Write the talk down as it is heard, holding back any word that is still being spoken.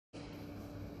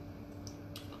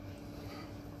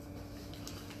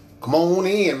Come on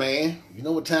in, man. You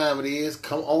know what time it is.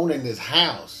 Come on in this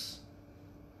house.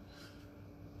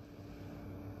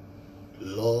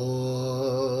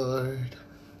 Lord,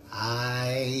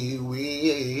 I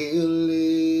will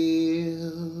lift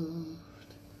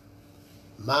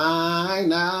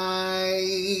mine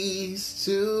eyes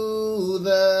to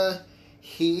the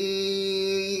hills,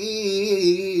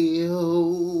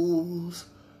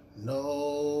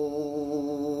 knowing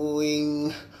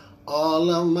all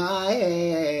of my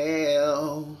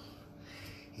help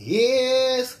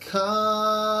is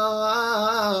coming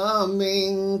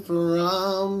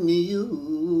from you.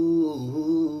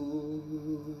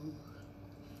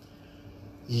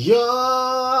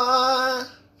 Your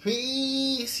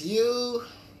peace you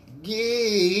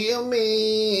give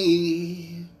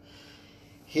me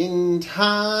in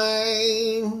times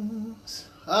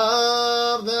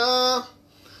of the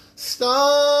storm.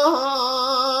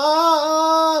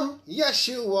 Yes,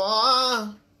 you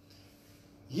are.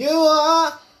 You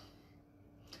are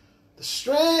the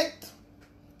strength,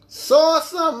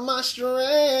 source of my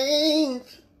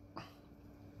strength.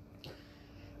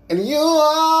 And you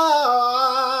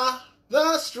are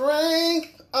the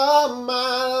strength of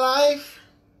my life.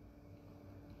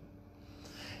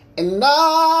 And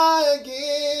I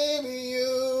give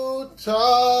you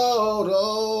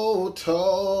total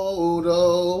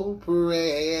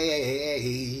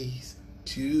praise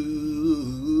to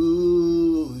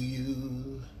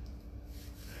you.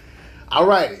 All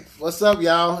righty. What's up,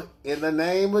 y'all? In the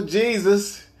name of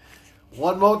Jesus.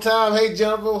 One more time. Hey,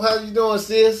 Jennifer. How you doing,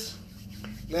 sis?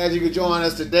 Glad you could join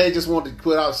us today. Just wanted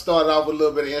to start off with a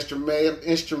little bit of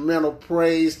instrumental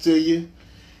praise to you.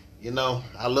 You know,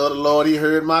 I love the Lord. He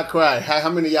heard my cry. How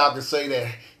many of y'all can say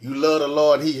that you love the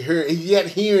Lord? He yet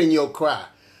hearing your cry.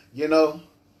 You know,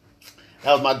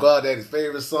 that was my granddaddy's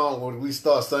favorite song. When we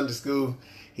start Sunday school,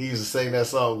 he used to sing that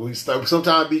song.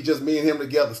 Sometimes be just me and him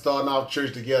together, starting off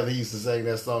church together. He used to sing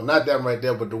that song. Not that one right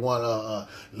there, but the one,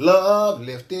 Love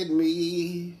lifted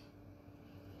me.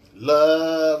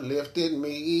 Love lifted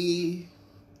me.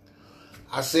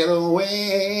 I said,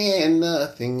 when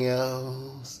nothing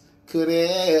else could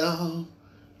help.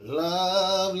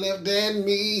 Love lifted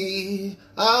me.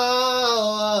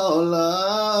 Oh,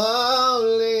 love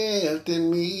lifted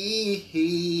me.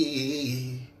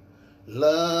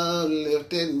 Love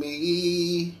lifted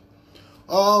me.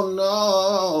 Oh,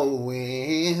 no,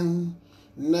 when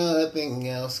nothing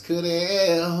else could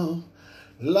help.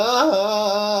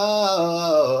 Love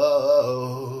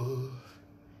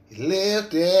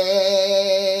lifted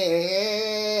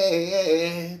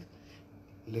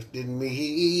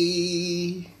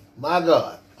me. My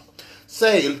God.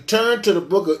 Turn to the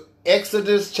book of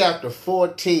Exodus chapter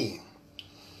 14.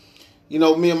 You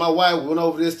know, me and my wife went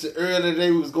over this earlier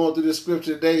today. We was going through this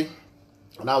scripture today,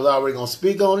 and I was already going to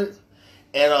speak on it.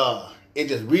 And it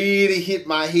just really hit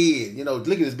my head. You know,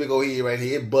 look at this big old head right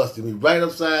here. It busted me right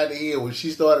upside the head when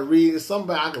she started reading.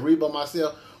 Something I can read by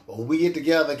myself. But when we get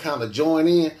together and kind of join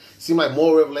in, seems like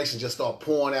more revelation just start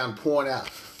pouring out and pouring out.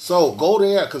 So go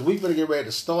there, because we're going to get ready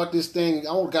to start this thing.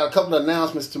 I got a couple of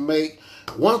announcements to make.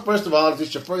 One, first of all, if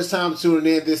it's your first time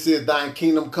tuning in, this is Thine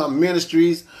Kingdom Come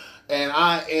Ministries. And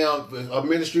I am a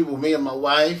ministry with me and my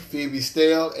wife, Phoebe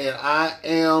Stell. And I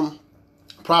am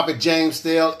Prophet James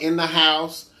Stell in the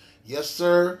house. Yes,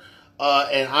 sir.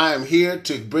 And I am here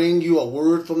to bring you a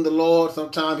word from the Lord.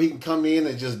 Sometimes he can come in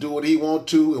and just do what he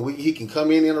wants to, and he can come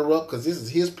in and interrupt, because this is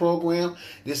his program.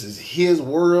 This is his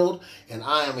world, and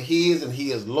I am his, and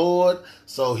he is Lord.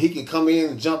 So he can come in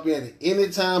and jump in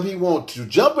anytime he wants to.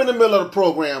 Jump in the middle of the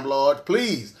program, Lord,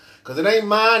 please, because it ain't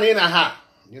mine anyhow.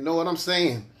 You know what I'm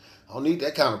saying? I don't need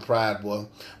that kind of pride, boy.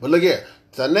 But look here.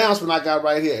 The announcement I got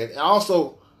right here. And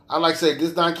also, I like to say,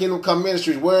 this Thine Kingdom Come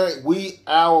Ministries, where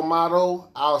our motto,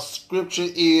 our scripture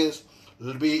is,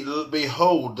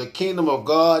 behold, the kingdom of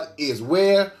God is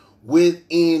where?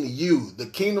 Within you. The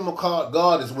kingdom of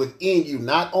God is within you,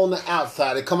 not on the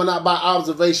outside. It's coming out by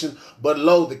observation, but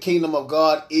lo, the kingdom of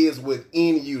God is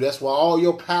within you. That's where all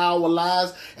your power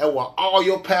lies, and where all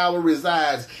your power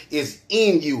resides is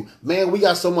in you. Man, we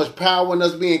got so much power in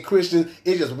us being Christians,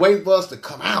 it's just waiting for us to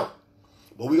come out.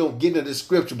 But we're going to get into this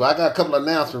scripture. But I got a couple of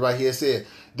announcements right here. It said,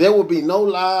 there will be no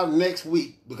live next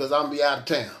week because I'm going to be out of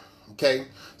town. Okay?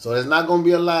 So there's not going to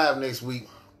be a live next week.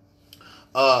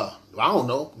 I don't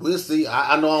know. We'll see.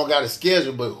 I know I don't got a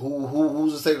schedule, but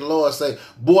who's to say the Lord say,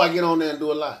 boy, get on there and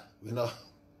do a live. You know?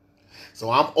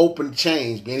 So I'm open to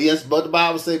change. But the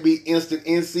Bible say be instant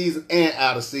in season and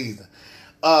out of season.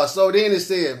 So then it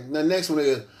said, the next one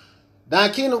is,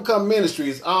 Thine Kingdom Come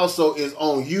Ministries also is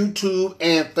on YouTube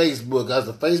and Facebook. There's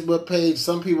a Facebook page.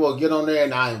 Some people will get on there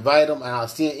and I invite them and I'll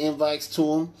send invites to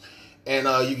them. And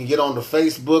you can get on the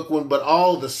Facebook one. But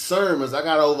all the sermons, I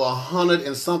got over 100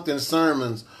 and something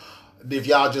sermons if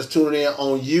y'all just tuning in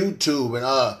on YouTube. And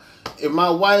if my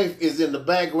wife is in the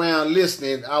background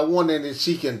listening, I wonder if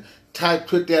she can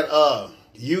put that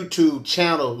YouTube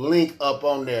channel link up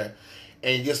on there.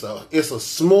 And it's a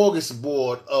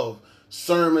smorgasbord of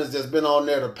sermons that's been on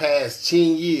there the past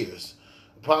 10 years.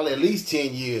 Probably at least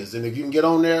 10 years. And if you can get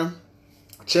on there,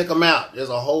 check them out. There's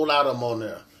a whole lot of them on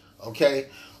there. Okay?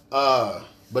 But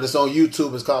it's on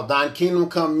YouTube. It's called Thine Kingdom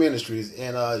Come Ministries.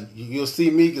 And you'll see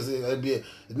me because it'll be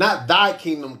not Thy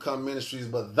Kingdom Come Ministries,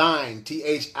 but Thine,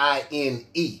 Thine.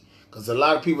 Because a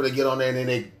lot of people that get on there and then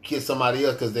they get somebody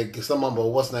else because some of them,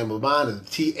 what's the name of mine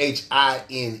is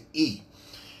Thine.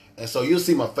 And so you'll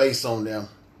see my face on there.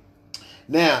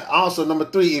 Now, also, number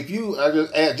 3, if you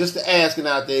just asking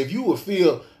out there, if you would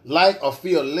feel like or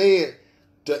feel led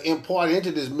to impart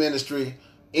into this ministry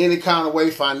any kind of way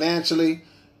financially,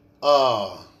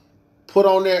 put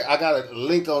on there. I got a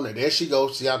link on there. There she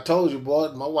goes. See, I told you, boy.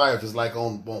 My wife is like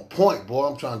on point, boy.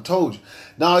 I'm trying to told you.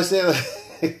 Now, I said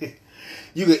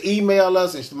you can email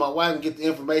us, and my wife can get the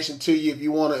information to you if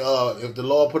you want to. If the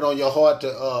Lord put on your heart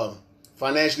to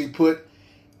financially put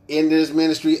in this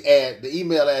ministry, the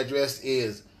email address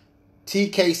is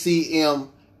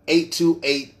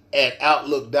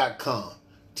tkcm828@outlook.com.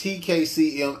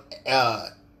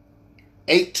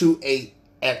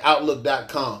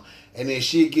 tkcm828@outlook.com, and then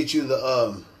she'll get you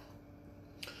the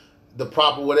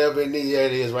proper whatever it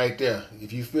is right there.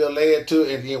 If you feel led to,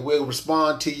 and then we'll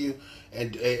respond to you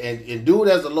and do it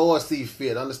as the Lord sees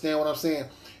fit. Understand what I'm saying?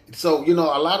 So, a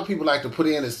lot of people like to put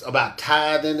in this about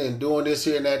tithing and doing this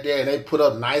here and that there, and they put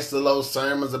up nice little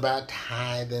sermons about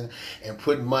tithing and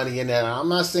putting money in that. I'm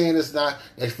not saying it's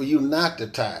for you not to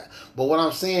tithe. But what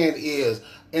I'm saying is,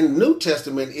 in the New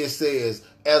Testament, it says,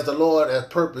 as the Lord has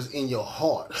purpose in your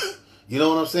heart. You know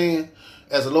what I'm saying?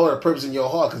 As the Lord has purpose in your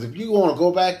heart. Because if you want to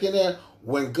go back in there,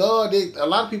 when God did, a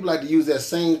lot of people like to use that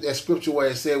scripture where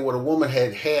it said what a woman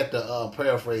had the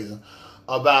paraphrasing,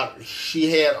 about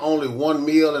she had only one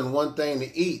meal and one thing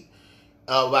to eat,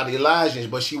 about Elijah,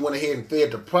 but she went ahead and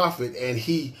fed the prophet, and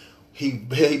he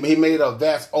made her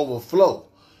vats overflow.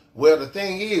 Well, the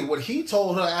thing is, what he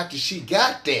told her after she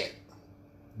got that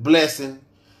blessing,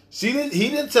 he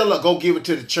didn't tell her go give it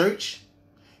to the church.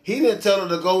 He didn't tell her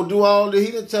to go do all this.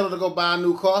 He didn't tell her to go buy a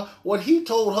new car. What he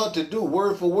told her to do,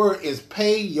 word for word, is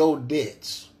pay your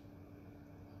debts.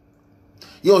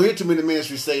 You don't hear too many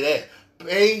ministries say that.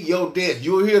 Pay your debts.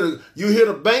 You hear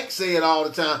the bank say it all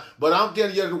the time, but I'm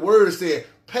telling you the word said,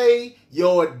 pay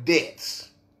your debts.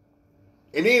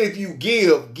 And then if you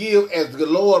give as the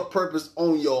Lord purpose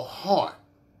on your heart.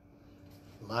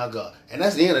 My God. And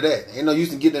that's the end of that. Ain't no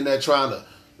use in getting in there trying to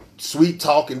sweet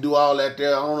talk and do all that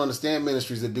there. I don't understand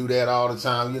ministries that do that all the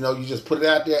time. You just put it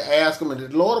out there, ask them, and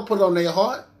the Lord will put it on their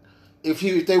heart if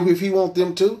he want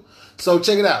them to. So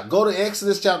check it out. Go to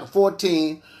Exodus chapter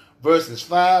 14, verses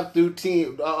 5 through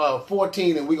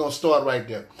 14, and we're going to start right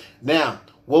there. Now,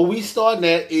 what we starting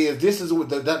at is,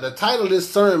 the title of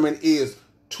this sermon is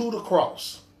To the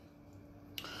Cross.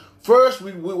 First,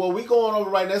 what we going over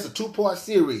right now is a 2-part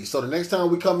series. So the next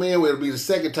time we come in, it'll be the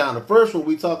second time. The first one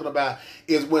we talking about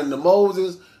is when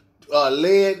Moses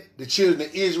led the children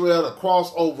of Israel to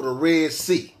cross over the Red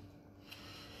Sea.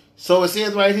 So it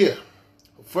says right here.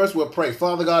 First, we'll pray.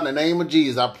 Father God, in the name of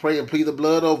Jesus, I pray and plead the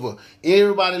blood over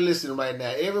everybody listening right now.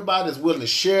 Everybody is willing to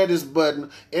share this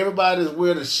button. Everybody is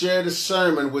willing to share this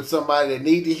sermon with somebody that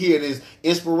need to hear this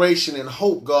inspiration and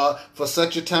hope, God, for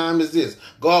such a time as this.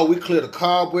 God, we clear the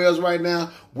cobwebs right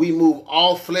now. We move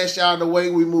all flesh out of the way.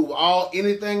 We move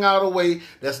anything out of the way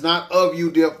that's not of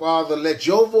you, dear Father. Let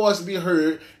your voice be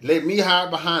heard. Let me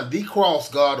hide behind the cross,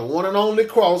 God, the one and only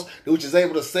cross, which is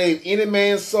able to save any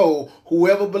man's soul,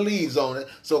 whoever believes on it.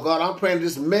 So, God, I'm praying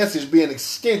this message be an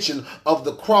extension of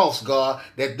the cross, God,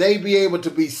 that they be able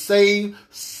to be saved,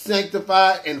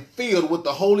 sanctified, and filled with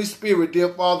the Holy Spirit, dear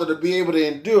Father, to be able to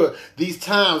endure these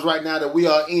times right now that we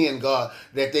are in, God,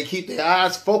 that they keep their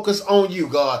eyes focused on you,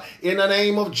 God. In the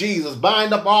name of Jesus,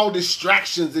 bind up all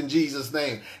distractions in Jesus'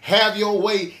 name. Have your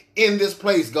way in this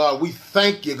place, God. We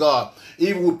thank you, God. We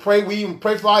even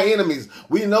pray for our enemies.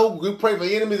 We pray for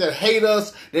enemies that hate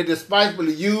us, that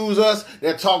despitefully use us,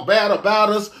 that talk bad about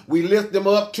us. We lift them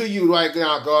up to you right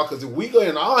now, God, because if we go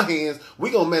in our hands,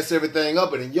 we're going to mess everything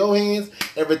up. And in your hands,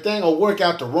 everything will work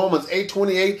out to Romans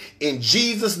 8:28. In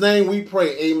Jesus' name we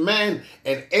pray. Amen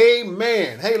and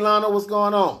amen. Hey, Lana, what's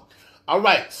going on? All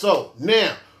right, so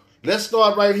now let's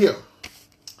start right here.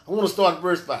 I want to start at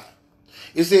verse 5.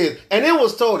 It says, and it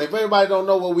was told, if everybody don't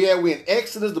know where we're in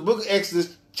Exodus, the book of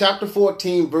Exodus, chapter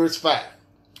 14, verse 5.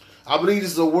 I believe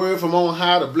this is a word from on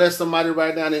high to bless somebody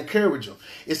right now and encourage them.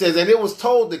 It says, and it was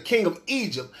told the king of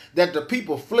Egypt that the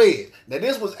people fled. Now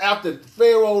this was after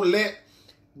Pharaoh let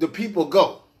the people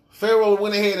go. Pharaoh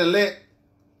went ahead and let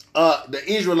the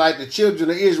Israelite, the children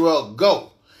of Israel,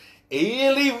 go. And he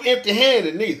didn't leave them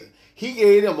empty-handed neither.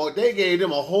 They gave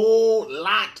them a whole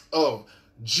lot of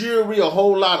jewelry, a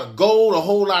whole lot of gold, a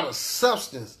whole lot of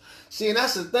substance. See, and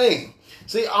that's the thing.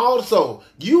 See, also,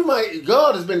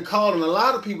 God has been calling a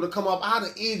lot of people to come up out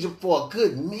of Egypt for a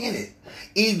good minute.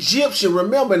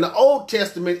 Remember in the Old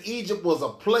Testament, Egypt was a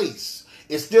place.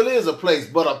 It still is a place,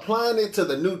 but applying it to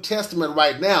the New Testament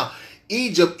right now,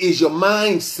 Egypt is your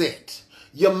mindset.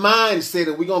 Your mindset,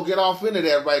 and we're going to get off into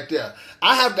that right there.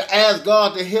 I have to ask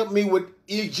God to help me with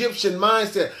Egyptian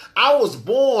mindset. I was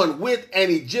born with an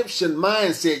Egyptian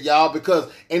mindset, y'all, because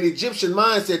an Egyptian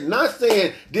mindset, not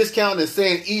saying discounting and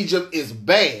saying Egypt is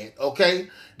bad, okay?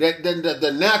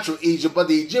 The natural Egypt, but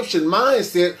the Egyptian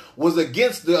mindset was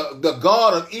against the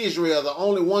God of Israel, the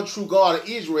only one true God of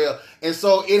Israel. And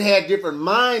so it had different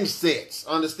mindsets,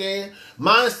 understand?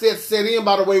 Mindsets set in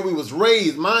by the way we was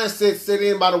raised. Mindsets set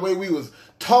in by the way we was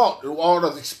taught, all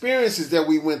those experiences that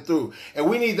we went through. And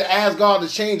we need to ask God to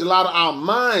change a lot of our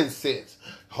mindsets.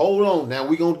 Hold on now,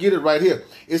 we're going to get it right here.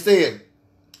 It said,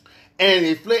 and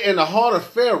it fled, and the heart of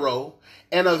Pharaoh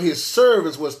and of his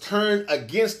servants was turned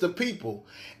against the people.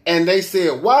 And they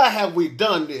said, why have we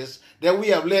done this, that we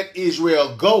have let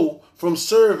Israel go from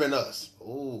serving us?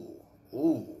 Ooh.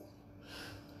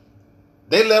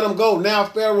 They let them go. Now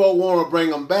Pharaoh want to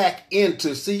bring them back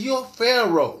into. See, you're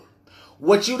Pharaoh.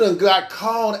 What you done got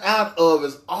called out of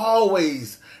is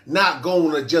always not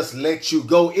going to just let you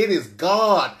go. It is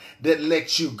God that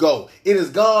lets you go. It is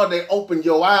God that opened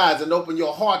your eyes and opened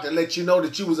your heart to let you know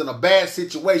that you was in a bad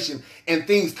situation and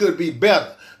things could be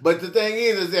better. But the thing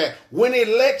is that when it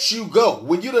lets you go,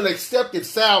 when you done accepted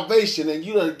salvation and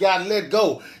you done got let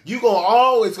go, you gonna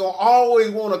always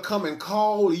want to come and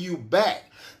call you back.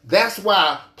 That's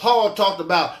why Paul talked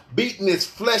about beating his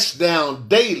flesh down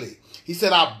daily. He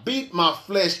said, I beat my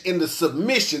flesh into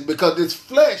submission because this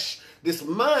flesh, this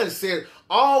mindset,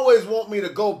 always want me to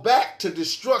go back to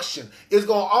destruction. It's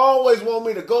going to always want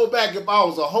me to go back. If I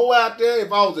was a hoe out there,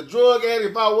 if I was a drug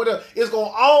addict, if I whatever, it's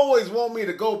going to always want me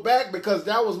to go back because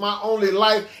that was my only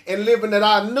life and living that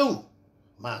I knew.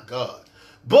 My God.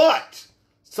 But,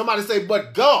 somebody say,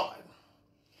 but God.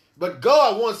 But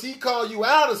God, once he called you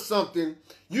out of something,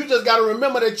 you just got to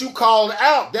remember that you called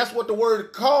out. That's what the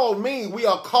word called means. We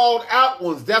are called out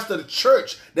ones. That's the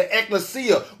church, the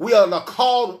ecclesia. We are the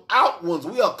called out ones.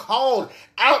 We are called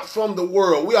out from the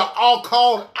world. We are all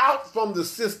called out from the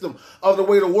system of the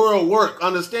way the world works.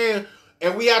 Understand?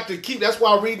 And we have to keep, that's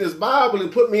why I read this Bible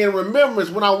and put me in remembrance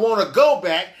when I want to go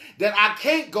back, that I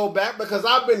can't go back because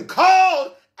I've been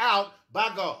called out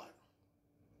by God.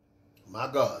 My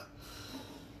God.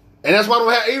 And that's why I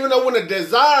don't have, even though when the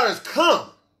desires come,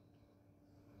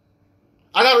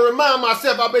 I got to remind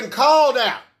myself I've been called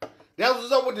out. That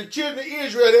was up with the children of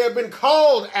Israel. They have been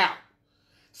called out.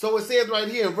 So it says right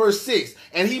here in verse 6,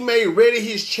 and he made ready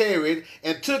his chariot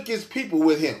and took his people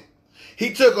with him.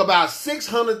 He took about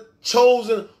 600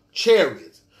 chosen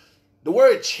chariots. The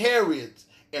word chariots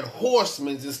and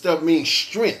horsemen and stuff means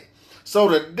strength. So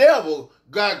the devil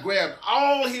grabbed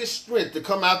all his strength to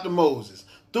come after Moses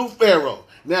through Pharaoh.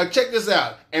 Now check this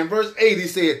out. In verse 8 he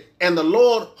said, and the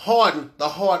Lord hardened the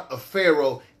heart of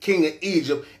Pharaoh, king of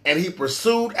Egypt, and he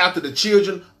pursued after the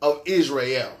children of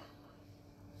Israel.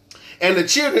 And the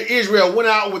children of Israel went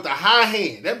out with a high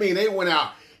hand. That means they went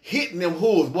out hitting them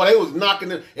horses. Boy, they was knocking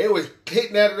them. They was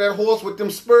hitting at that horse with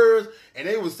them spurs, and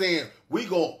they was saying, they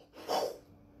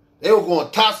were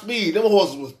going top speed. Them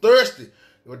horses was thirsty.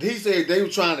 But he said they were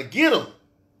trying to get them.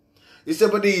 He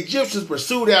said, but the Egyptians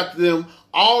pursued after them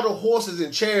all the horses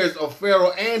and chariots of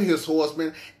Pharaoh and his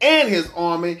horsemen and his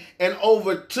army, and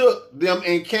overtook them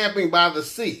encamping by the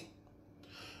sea,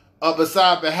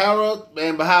 beside Beharah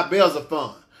and behind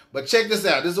Baal-zephon. But check this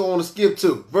out. This is what I want to skip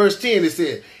to. Verse 10, it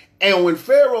said, and when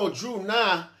Pharaoh drew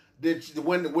nigh,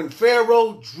 when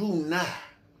Pharaoh drew nigh,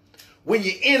 when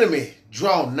your enemy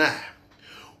draw nigh,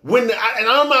 and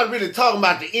I'm not really talking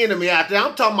about the enemy out there.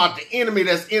 I'm talking about the enemy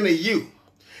that's in you.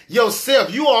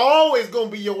 Yourself, you are always going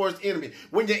to be your worst enemy.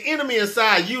 When your enemy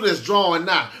inside you that's drawing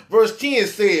nigh. Verse 10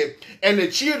 said, and the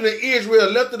children of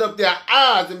Israel lifted up their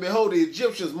eyes, and behold, the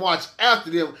Egyptians marched after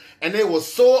them, and they were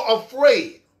sore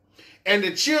afraid. And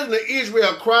the children of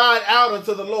Israel cried out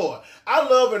unto the Lord. I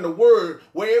love in the word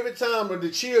where every time when the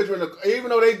children, even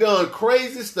though they done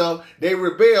crazy stuff, they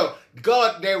rebel.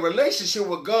 God, their relationship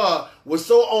with God was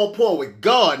so on point with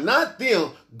God, not them.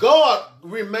 God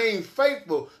remained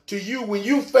faithful to you when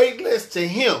you faithless to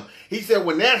him. He said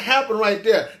when that happened right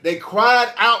there, they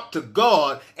cried out to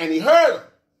God and he heard them.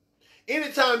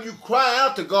 Anytime you cry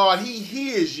out to God, he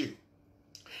hears you.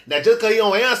 Now, just because he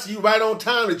don't answer you right on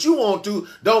time that you want to,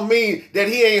 don't mean that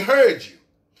he ain't heard you.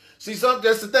 See,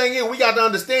 that's the thing is, we got to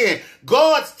understand,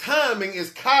 God's timing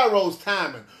is Kairos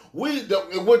timing. With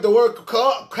the word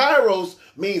Kairos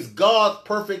means God's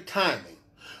perfect timing.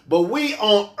 But we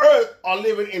on earth are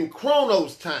living in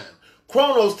Chronos time.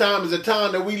 Chronos time is the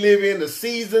time that we live in, the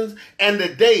seasons and the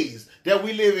days that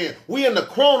we live in. We in the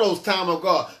Chronos time of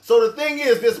God. So the thing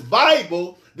is, this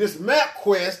Bible, this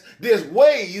MapQuest, this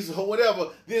Waze, or whatever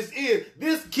this is,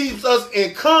 this keeps us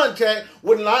in contact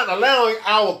with not allowing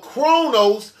our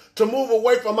Chronos to move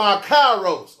away from our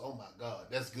Kairos. Oh my God,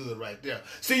 that's good right there.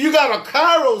 See, you got a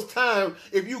Kairos time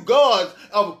if you God's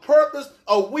of a purpose,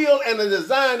 a will, and a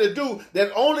design to do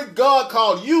that only God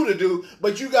called you to do,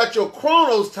 but you got your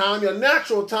Chronos time, your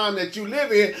natural time that you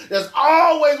live in, that's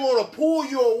always want to pull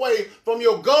you away from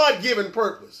your God-given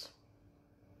purpose.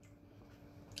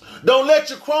 Don't let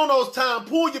your Chronos time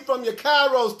pull you from your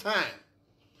Kairos time.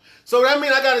 So that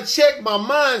means I got to check my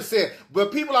mindset.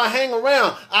 But people I hang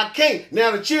around, I can't.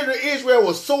 Now the children of Israel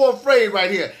was so afraid right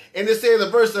here. And it says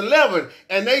in verse 11,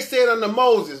 and they said unto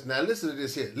Moses, now listen to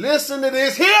this here. Listen to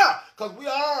this here. Because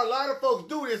a lot of folks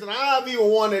do this, and I've even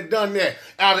one that done that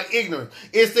out of ignorance.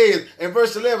 It says in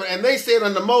verse 11, and they said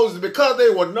unto Moses, because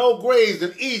there were no graves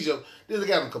in Egypt. This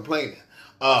got them complaining.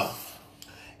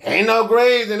 Ain't no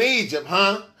graves in Egypt,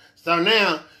 huh? So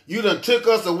now you done took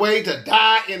us away to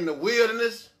die in the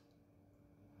wilderness.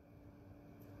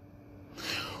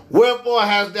 Wherefore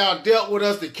hast thou dealt with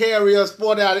us to carry us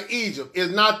forth out of Egypt?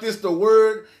 Is not this the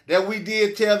word that we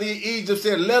did tell thee? Egypt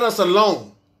said, let us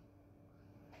alone,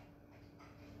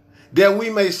 that we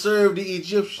may serve the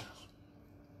Egyptians.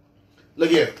 Look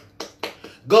here.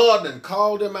 God done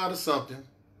called them out of something,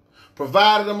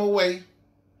 provided them a way.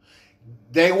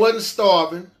 They wasn't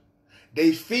starving.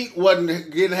 Their feet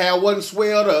wasn't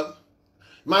swelled up.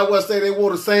 Might well say they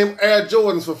wore the same Air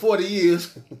Jordans for 40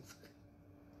 years.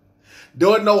 There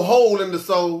was no hole in the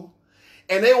soul.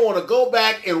 And they want to go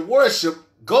back and worship,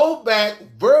 go back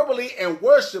verbally and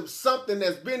worship something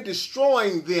that's been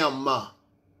destroying them.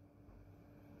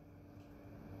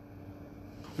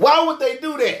 Why would they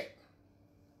do that?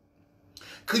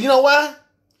 Because you know why?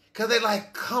 Because they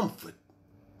like comfort.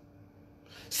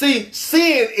 See,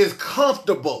 sin is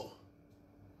comfortable.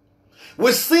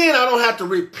 With sin, I don't have to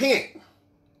repent.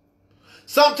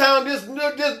 Sometimes this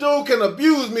dude can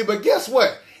abuse me, but guess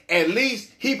what? At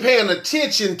least he paying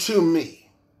attention to me.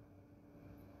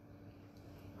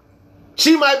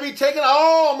 She might be taking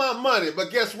all my money, but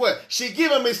guess what? She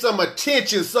giving me some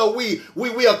attention, so we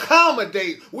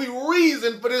accommodate. We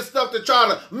reason for this stuff to try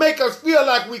to make us feel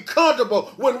like we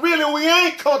comfortable, when really we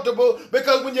ain't comfortable,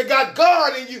 because when you got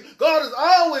God in you, God is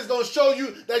always going to show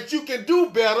you that you can do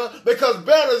better, because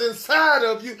better is inside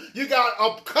of you. You got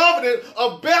a covenant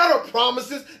of better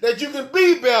promises that you can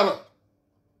be better.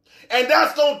 And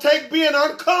that's going to take being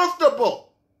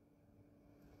uncomfortable.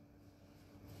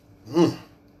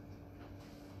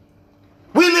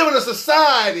 We live in a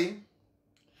society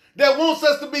that wants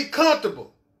us to be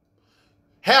comfortable.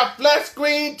 Have flat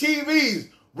screen TVs,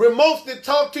 remotes that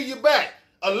talk to you back.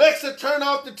 Alexa, turn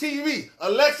off the TV.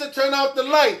 Alexa, turn off the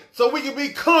light so we can be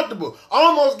comfortable.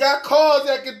 Almost got cars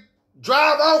that can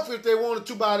drive off if they wanted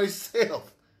to by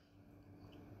themselves.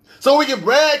 So we can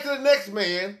brag to the next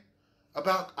man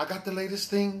about, I got the latest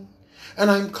thing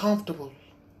and I'm comfortable.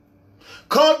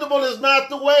 Comfortable is not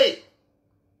the way.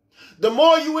 The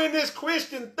more you in this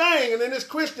Christian thing and in this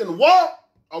Christian walk,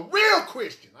 a real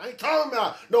Christian, I ain't talking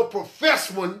about no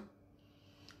professed one,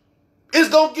 it's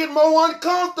going to get more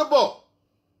uncomfortable.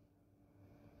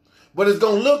 But it's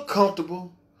going to look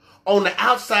comfortable on the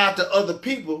outside to other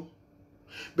people.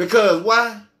 Because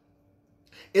why?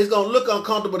 It's going to look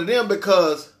uncomfortable to them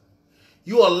because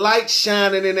you are light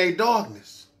shining in a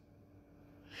darkness.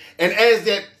 And as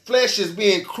that flesh is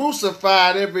being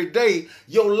crucified every day,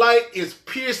 your light is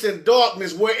piercing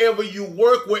darkness wherever you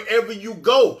work, wherever you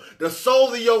go. The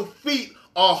soles of your feet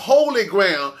are holy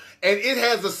ground, and it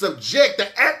has the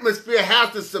atmosphere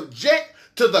has to subject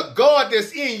to the God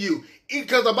that's in you.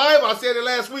 Because the Bible, I said it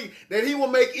last week, that he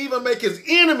will even make his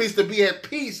enemies to be at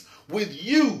peace with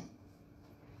you.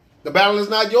 The battle is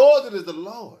not yours, it is the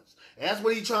Lord's. That's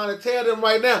what he's trying to tell them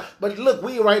right now. But look,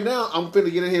 I'm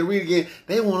finna get in here and read again.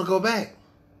 They want to go back.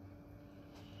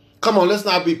 Come on, let's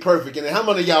not be perfect. And how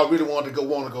many of y'all really want to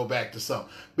go back to something?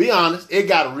 Be honest, it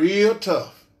got real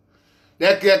tough.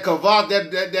 That Cavassier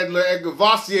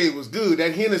was good.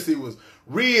 That Hennessy was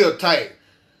real tight.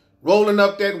 Rolling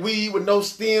up that weed with no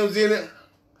stems in it.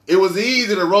 It was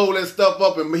easy to roll that stuff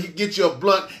up and get you a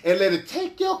blunt and let it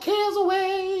take your cares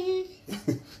away.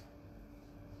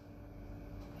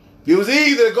 It was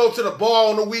easy to go to the bar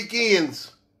on the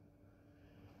weekends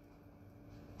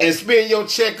and spend your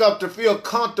check up to feel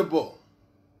comfortable.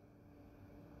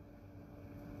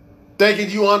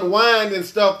 Thinking you unwinding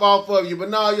stuff off of you. But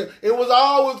no, it was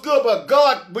always good.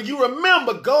 But you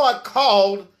remember God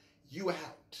called you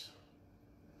out.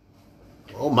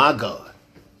 Oh my God.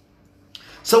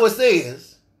 So it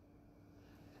says,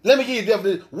 let me give you the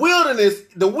definition.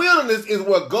 The wilderness is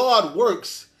where God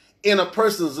works in a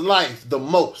person's life the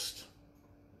most.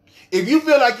 If you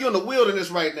feel like you're in the wilderness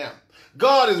right now,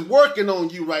 God is working on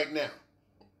you right now.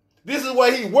 This is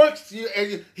where he works you,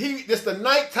 and it's the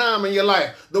nighttime in your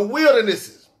life, the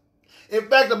wildernesses. In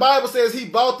fact, the Bible says he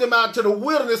brought them out to the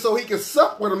wilderness so he could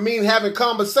sup with them, mean having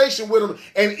conversation with them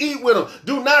and eat with them.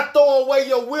 Do not throw away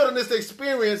your wilderness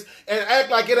experience and act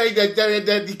like it ain't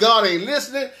that God ain't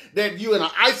listening, that you're in an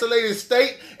isolated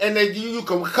state, and that you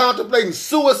can contemplating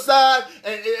suicide,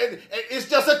 and it's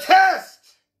just a test.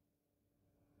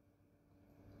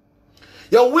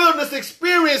 Your wilderness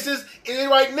experiences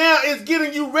right now is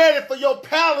getting you ready for your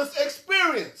palace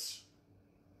experience.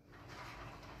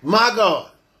 My God.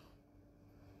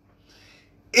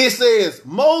 It says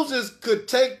Moses could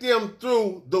take them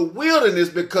through the wilderness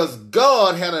because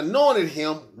God had anointed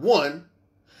him, one.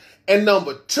 And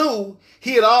number two,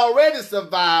 he had already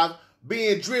survived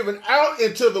being driven out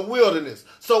into the wilderness.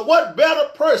 So what better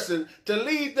person to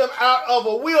lead them out of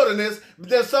a wilderness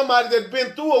than somebody that's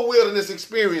been through a wilderness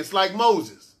experience like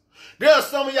Moses? There are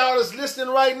some of y'all that's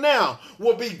listening right now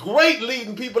will be great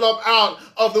leading people up out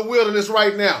of the wilderness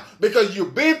right now because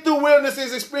you've been through wilderness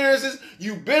experiences,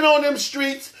 you've been on them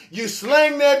streets, you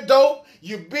slang that dope,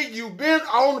 you've been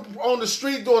on the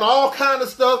street doing all kind of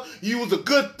stuff, you was a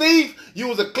good thief, you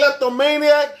was a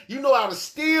kleptomaniac, you know how to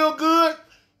steal good,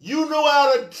 you know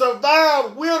how to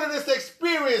survive wilderness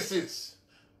experiences.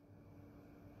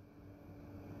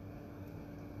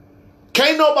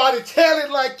 Can't nobody tell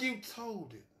it like you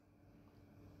told it.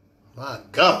 My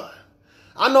God.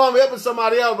 I know I'm helping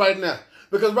somebody else right now.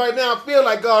 Because right now I feel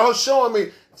like God is showing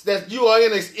me that you are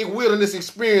in a wilderness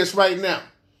experience right now.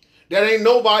 That ain't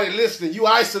nobody listening. You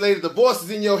isolated. The voices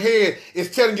in your head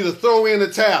is telling you to throw in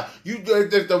the towel.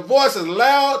 The voice is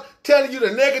loud, telling you the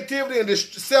negativity and the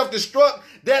self-destruct.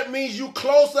 That means you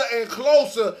closer and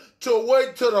closer to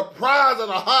the prize of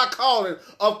the high calling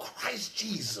of Christ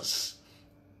Jesus.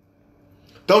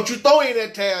 Don't you throw in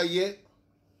that towel yet.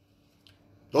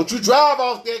 Don't you drive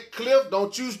off that cliff.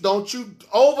 Don't you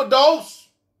overdose.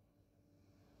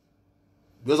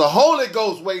 There's a Holy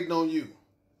Ghost waiting on you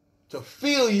to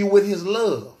fill you with his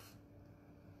love.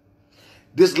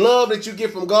 This love that you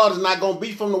get from God is not going to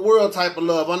be from the world type of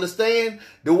love. Understand?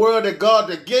 The word that God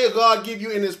give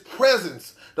you in his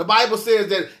presence. The Bible says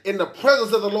that in the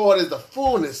presence of the Lord is the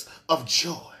fullness of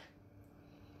joy.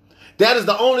 That is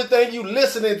the only thing you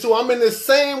listening to. I'm in the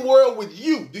same world with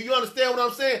you. Do you understand what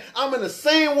I'm saying? I'm in the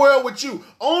same world with you.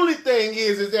 Only thing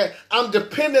is that I'm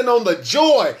dependent on the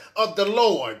joy of the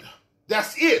Lord.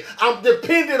 That's it. I'm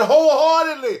dependent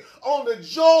wholeheartedly on the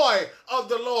joy of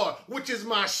the Lord, which is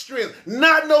my strength.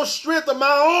 Not no strength of my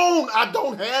own. I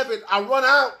don't have it. I run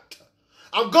out.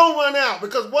 I'm going to run out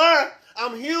because why?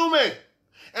 I'm human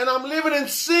and I'm living in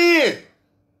sin.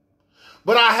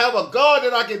 But I have a God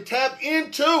that I can tap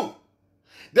into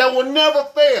that will never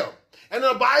fail. And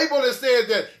the Bible it says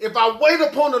that if I wait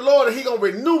upon the Lord, he's going to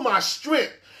renew my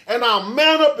strength. And I'll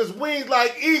mount up his wings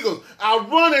like eagles. I'll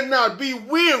run and not be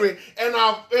weary, and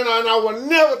I will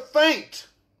never faint.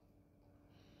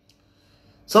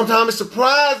 Sometimes it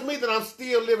surprised me that I'm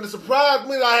still living. It surprised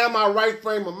me that I have my right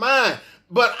frame of mind.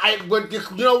 But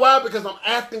you know why? Because I'm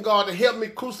asking God to help me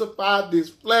crucify this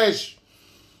flesh.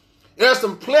 There's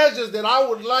some pleasures that I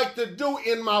would like to do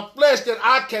in my flesh that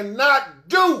I cannot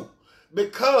do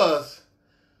because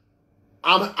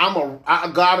I'm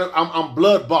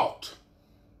blood bought.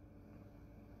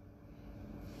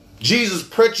 Jesus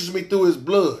purchased me through his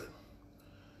blood.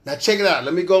 Now check it out.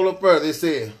 Let me go a little further. It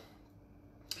said,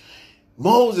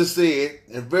 Moses said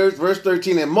in verse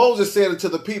 13, and Moses said unto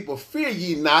the people, fear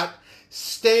ye not,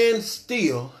 stand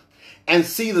still and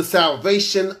see the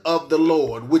salvation of the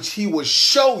Lord, which he will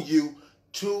show you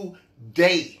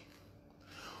today.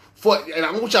 And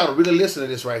I want y'all to really listen to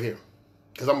this right here,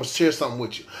 because I'm going to share something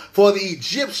with you. For the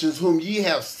Egyptians whom ye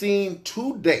have seen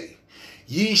today,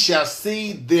 ye shall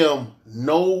see them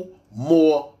no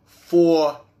more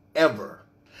forever.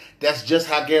 That's just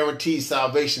how guaranteed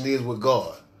salvation is with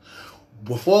God.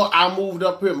 Before I moved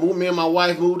up here, me and my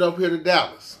wife moved up here to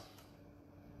Dallas,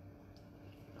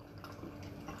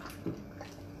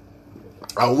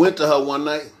 I went to her one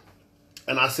night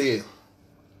and I said,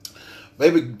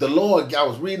 baby, the Lord, I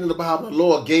was reading the Bible, the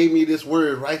Lord gave me this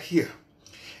word right here.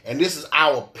 And this is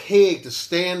our peg to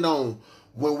stand on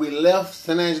when we left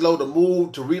San Angelo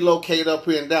to relocate up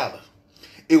here in Dallas.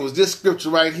 It was this scripture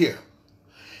right here.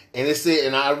 And it said,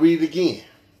 and I read it again.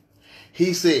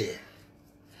 He said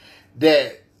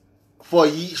that for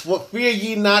fear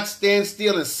ye not, stand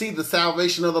still and see the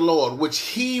salvation of the Lord, which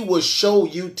he will show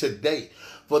you today.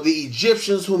 For the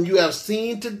Egyptians whom you have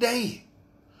seen today.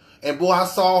 And boy, I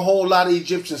saw a whole lot of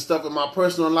Egyptian stuff in my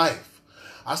personal life.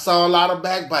 I saw a lot of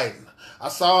backbiting. I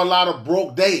saw a lot of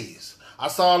broke days. I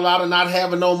saw a lot of not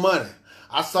having no money.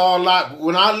 I saw a lot.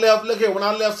 When I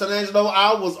left San Angelo,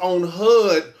 I was on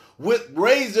HUD with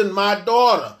raising my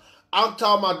daughter. I'm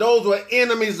talking about those were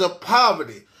enemies of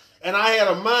poverty. And I had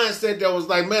a mindset that was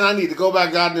like, man, I need to go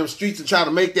back out in them streets and try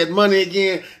to make that money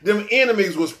again. Them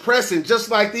enemies was pressing, just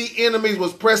like the enemies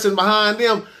was pressing behind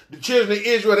them. The children of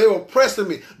Israel, they were pressing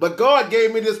me. But God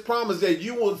gave me this promise that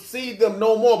you will see them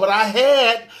no more. But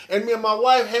me and my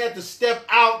wife had to step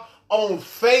out on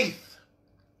faith.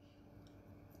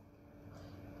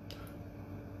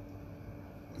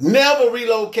 Never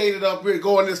relocated up here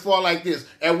going this far like this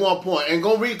at one point. And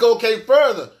going to relocate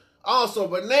further also.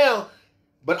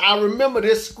 But I remember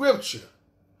this scripture.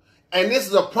 And this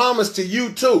is a promise to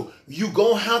you too. You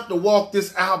going to have to walk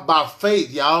this out by faith,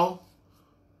 y'all.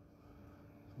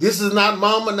 This is not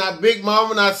mama, not big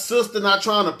mama, not sister, not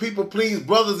trying to people please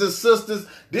brothers and sisters.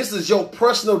 This is your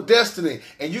personal destiny.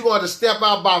 And you're going to step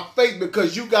out by faith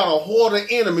because you got a horde of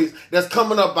enemies that's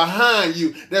coming up behind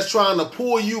you that's trying to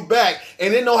pull you back.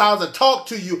 And they know how to talk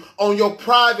to you on your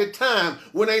private time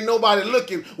when ain't nobody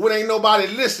looking, when ain't nobody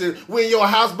listening, when in your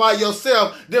house by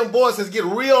yourself. Them voices get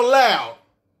real loud.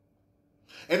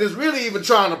 And it's really even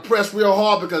trying to press real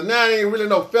hard because now there ain't really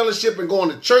no fellowship and going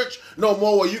to church no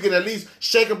more where you can at least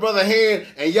shake a brother's hand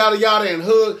and yada yada and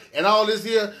hug and all this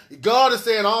here. God is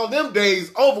saying all them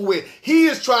days over with. He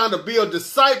is trying to build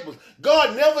disciples.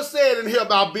 God never said in here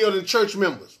about building church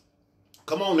members.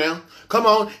 Come on now. Come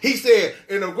on. He said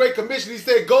in the Great Commission, he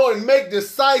said, go and make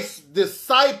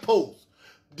disciples.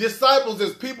 Disciples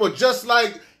is people just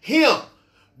like him.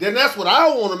 Then that's what I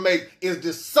want to make is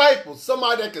disciples.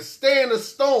 Somebody that can stand the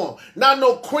storm. Not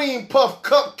no cream puff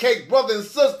cupcake brother and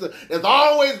sister that's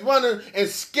always running and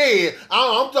scared.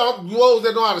 I'm talking those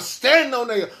that know how to stand on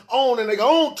their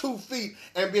own 2 feet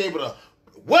and be able to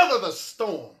weather the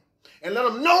storm. And let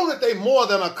them know that they're more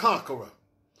than a conqueror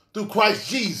through Christ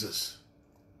Jesus.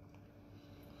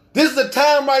 This is a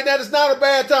time right now. It's not a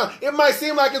bad time. It might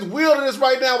seem like it's wilderness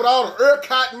right now with all the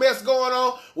ERCOT mess going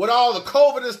on, with all the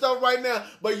COVID and stuff right now.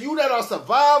 But you that are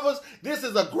survivors, this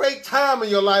is a great time in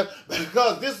your life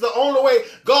because this is the only way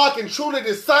God can truly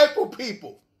disciple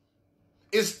people.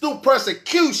 It's through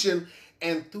persecution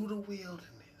and through the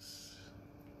wilderness.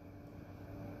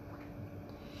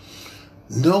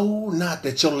 Know not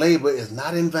that your labor is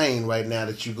not in vain right now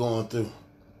that you're going through.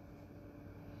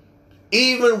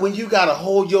 Even when you got to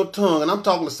hold your tongue, and I'm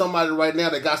talking to somebody right now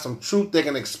that got some truth that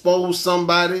can expose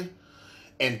somebody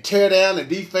and tear down and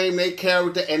defame their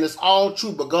character, and it's all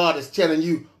true, but God is telling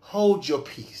you, hold your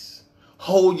peace,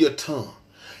 hold your tongue.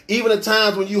 Even at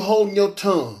times when you holding your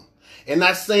tongue and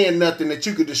not saying nothing that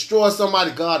you could destroy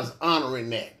somebody, God is honoring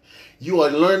that. You are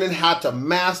learning how to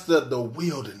master the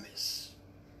wilderness.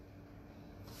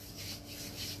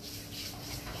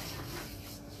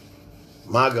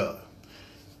 My God.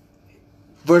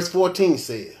 Verse 14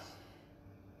 says,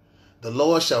 the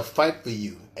Lord shall fight for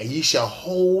you, and ye shall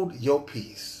hold your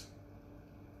peace.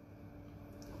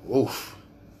 Oof.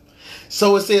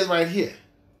 So it says right here.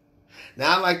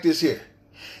 Now I like this here.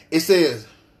 It says,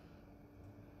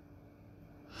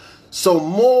 so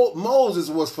Moses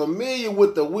was familiar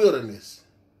with the wilderness.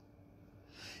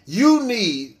 You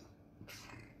need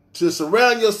to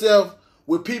surround yourself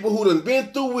with people who done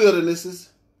been through wildernesses.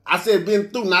 I said been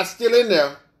through, not still in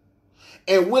there.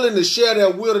 And willing to share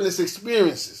their wilderness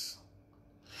experiences.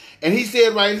 And he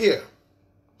said right here,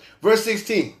 verse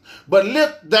 16, but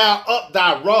lift thou up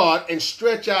thy rod and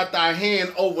stretch out thy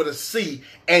hand over the sea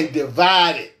and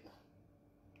divide it.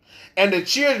 And the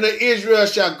children of Israel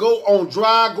shall go on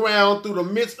dry ground through the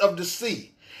midst of the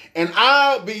sea. And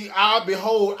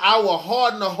behold, I will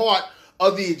harden the heart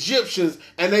of the Egyptians,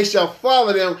 and they shall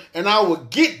follow them, and I'll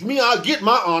get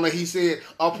my honor, he said,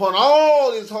 upon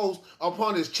all his hosts,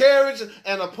 upon his chariots,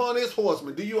 and upon his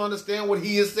horsemen. Do you understand what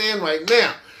he is saying right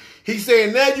now? He's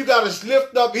saying now you got to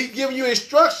lift up. He's giving you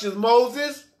instructions,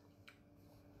 Moses.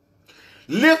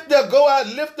 Lift up, go out,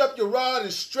 lift up your rod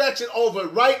and stretch it over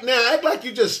right now. Act like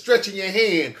you're just stretching your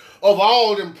hand over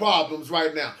all them problems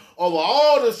right now, over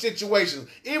all the situations,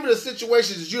 even the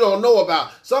situations that you don't know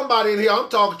about. Somebody in here I'm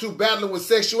talking to battling with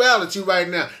sexuality right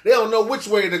now. They don't know which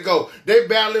way to go. They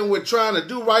battling with trying to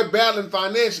do right, battling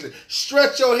financially.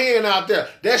 Stretch your hand out there.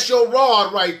 That's your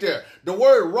rod right there. The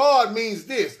word rod means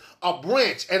this: a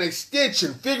branch, an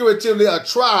extension, figuratively a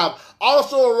tribe,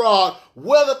 also a rod,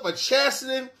 whether for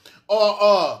chastening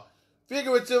or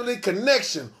figuratively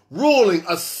connection, ruling,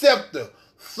 a scepter,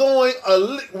 throwing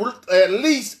at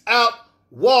least out,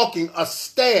 walking, a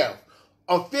staff,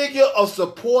 a figure of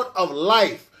support of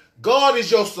life. God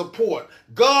is your support.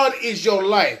 God is your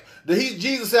life.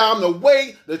 Jesus said, I'm the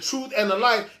way, the truth, and the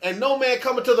life, and no man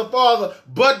cometh to the Father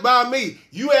but by me.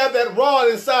 You have that rod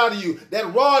inside of you.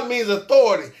 That rod means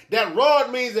authority. That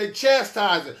rod means a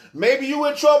chastiser. Maybe you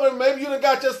in trouble, maybe you done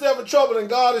got yourself in trouble, and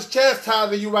God is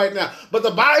chastising you right now. But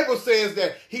the Bible says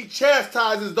that he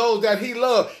chastises those that he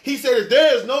loves. He said that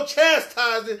there is no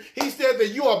chastising. He said that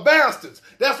you are bastards.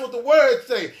 That's what the word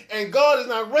say. And God is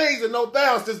not raising no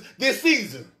bastards this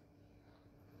season.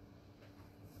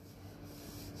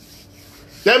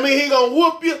 That means he going to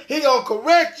whoop you, he going to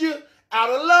correct you out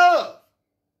of love.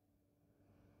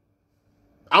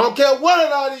 I don't care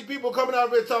what all these people coming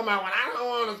out here talking about, well, I don't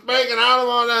want to spank and I don't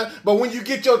want that. But when you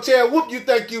get your tail whooped, you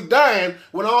think you dying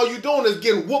when all you doing is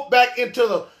getting whooped back into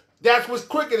the, that's what's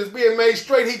crooked is being made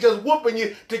straight. He just whooping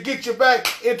you to get you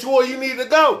back into where you need to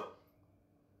go.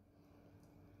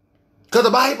 Because the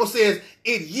Bible says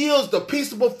it yields the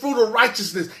peaceable fruit of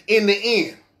righteousness in the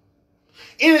end.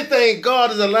 Anything God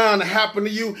is allowing to happen to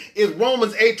you is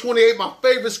Romans 8:28, my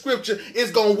favorite scripture, is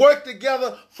going to work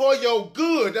together for your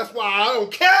good. That's why I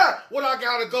don't care what I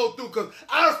got to go through, because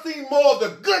I've seen more of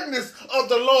the goodness of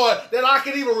the Lord than I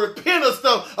can even repent of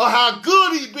stuff of how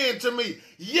good he's been to me.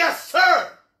 Yes,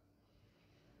 sir.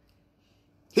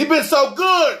 He's been so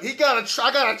good. I got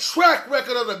a track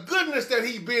record of the goodness that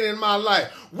he's been in my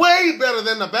life. Way better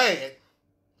than the bad.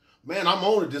 Man, I'm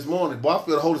on it this morning. Boy, I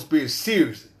feel the Holy Spirit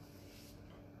seriously.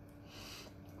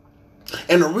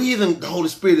 And the reason the Holy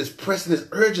Spirit is pressing this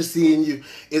urgency in you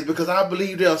is because I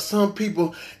believe there are some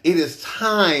people, it is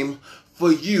time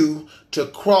for you to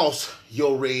cross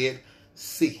your Red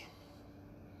Sea.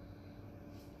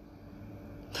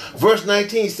 Verse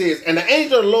 19 says, and the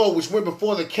angel of the Lord which went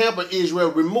before the camp of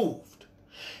Israel removed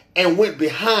and went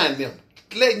behind them,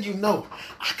 letting you know,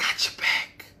 I got your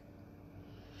back.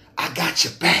 I got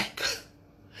your back.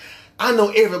 I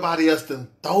know everybody else done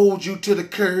throwed you to the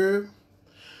curb.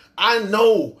 I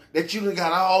know that you done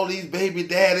got all these baby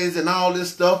daddies and all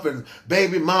this stuff and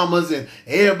baby mamas and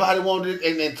everybody wanted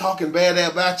and talking bad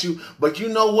about you. But you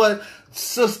know what?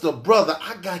 Sister, brother,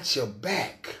 I got your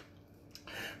back.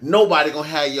 Nobody gonna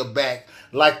have your back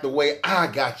like the way I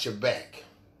got your back.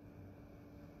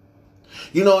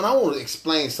 You know, and I want to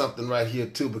explain something right here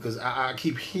too, because I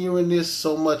keep hearing this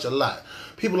so much a lot.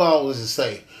 People always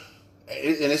say,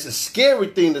 and it's a scary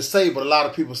thing to say, but a lot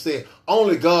of people say,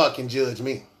 only God can judge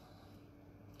me.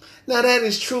 Now that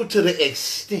is true to the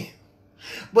extent.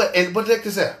 But check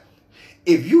this out.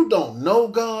 If you don't know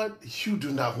God, you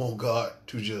do not want God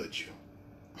to judge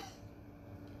you.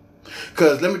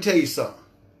 Because let me tell you something.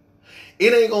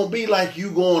 It ain't going to be like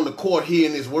you going to court here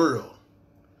in this world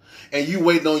and you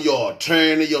waiting on your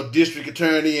attorney, your district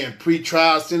attorney, and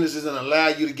pre-trial sentences and allow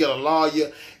you to get a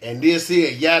lawyer and this here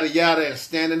and yada yada and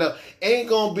standing up. Ain't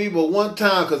going to be but one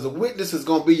time, because the witness is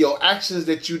going to be your actions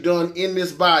that you done in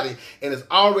this body, and it's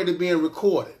already being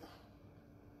recorded.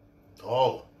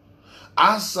 Oh,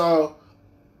 I saw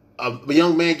a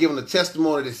young man giving a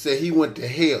testimony that said he went to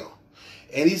hell.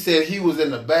 And he said he was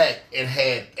in the back and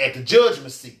had at the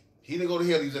judgment seat. He didn't go to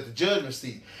hell, he was at the judgment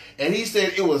seat. And he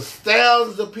said it was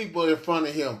thousands of people in front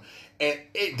of him. And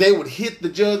they would hit the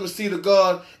judgment seat of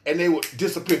God and they would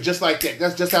disappear just like that.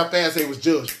 That's just how fast they was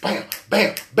judged. Bam,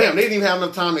 bam, bam. They didn't even have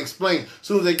enough time to explain. As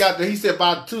soon as they got there, he said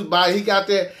he got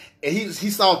there and he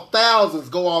saw thousands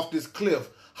go off this cliff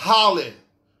hollering.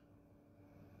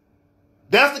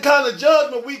 That's the kind of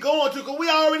judgment we going to, because we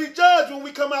already judged when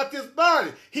we come out this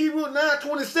body. Hebrews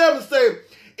 9:27 says,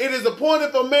 it is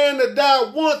appointed for man to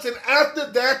die once, and after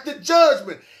that, the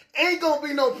judgment. Ain't going to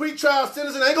be no pretrial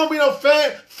sentencing. Ain't going to be no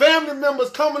family members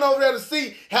coming over there to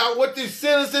see what this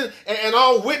sentencing and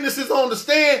all witnesses on the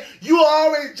stand. You are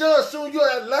already judged soon.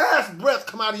 Your last breath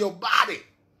come out of your body.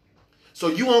 So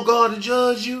you want God to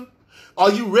judge you?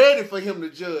 Are you ready for him to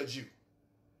judge you?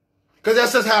 Because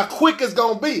that's just how quick it's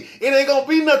going to be. It ain't going to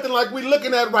be nothing like we're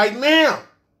looking at right now.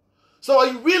 So are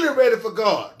you really ready for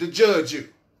God to judge you?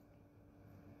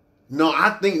 No,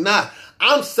 I think not.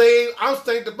 I'm saved, I'm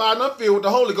sanctified, and I'm filled with the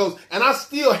Holy Ghost, and I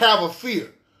still have a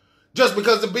fear. Just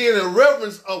because of being in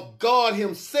reverence of God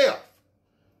himself.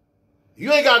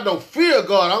 You ain't got no fear of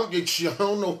God. I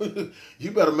don't know.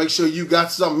 You better make sure you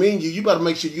got something in you. You better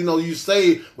make sure you know you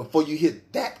saved before you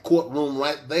hit that courtroom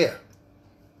right there.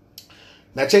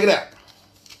 Now check it out.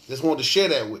 Just wanted to share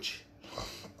that with you.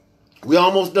 We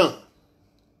almost done.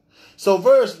 So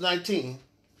verse 19.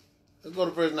 Let's go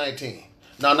to verse 19.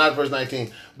 No, not verse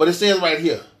 19. But it says right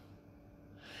here.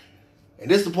 And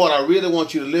this is the part I really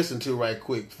want you to listen to right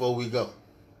quick before we go.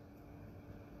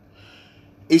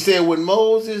 He said, when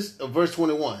Moses, verse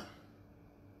 21,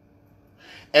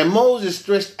 and Moses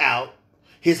stretched out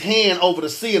his hand over the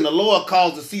sea, and the Lord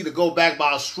caused the sea to go back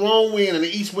by a strong wind and the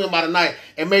east wind by the night,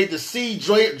 and made the sea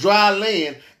dry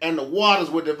land, and the waters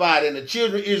were divided. And the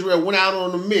children of Israel went out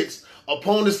on the midst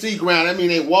upon the sea ground. I mean,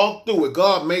 they walked through it.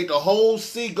 God made the whole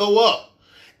sea go up,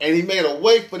 and he made a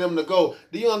way for them to go.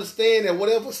 Do you understand that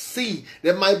whatever sea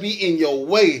that might be in your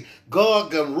way,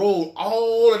 God can roll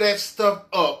all of that stuff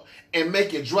up and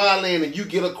make it dry land and you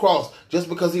get across just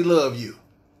because he loves you?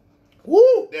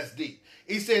 Woo, that's deep.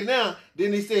 He said then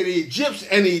he said the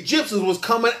Egyptians was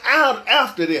coming out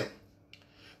after them.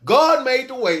 God made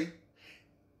the way,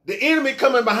 the enemy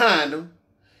coming behind them,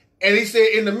 and he said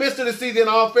in the midst of the sea, then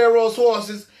all Pharaoh's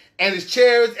horses and his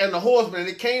chariots and the horsemen, and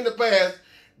it came to pass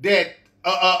that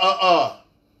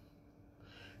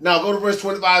now go to verse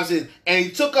 25. It says, and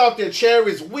he took off their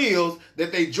chariots' wheels,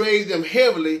 that they drave them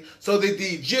heavily, so that the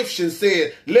Egyptians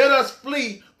said, let us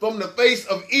flee from the face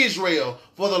of Israel,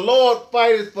 for the Lord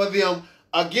fighteth for them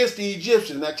against the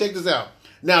Egyptians. Now check this out.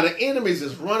 Now the enemies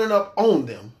is running up on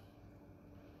them.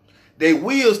 Their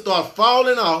wheels start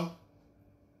falling off,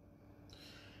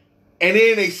 and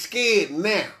then they scared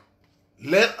now.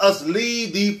 Let us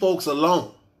leave these folks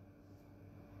alone.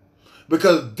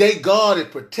 Because God is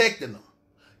protecting them.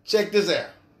 Check this out.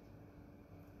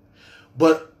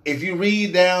 But if you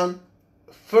read down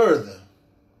further,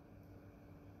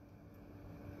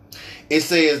 it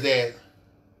says that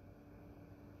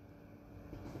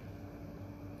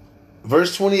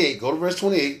verse 28, go to verse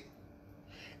 28.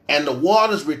 And the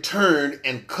waters returned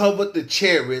and covered the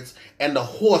chariots and the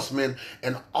horsemen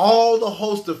and all the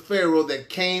host of Pharaoh that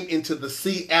came into the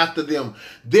sea after them.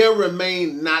 There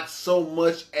remained not so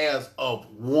much as of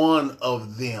one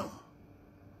of them.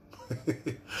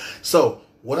 So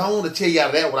what I want to tell you out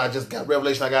of that, what I just got,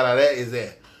 revelation I got out of that, is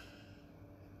that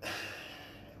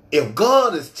if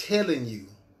God is telling you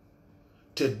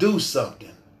to do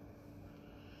something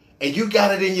and you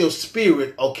got it in your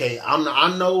spirit, okay,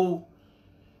 I know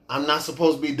I'm not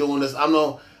supposed to be doing this. I'm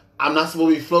not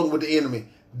supposed to be floating with the enemy.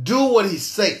 Do what he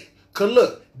say. Because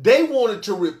look, they wanted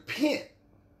to repent.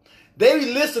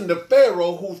 They listened to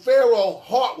Pharaoh, who Pharaoh's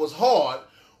heart was hard,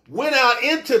 went out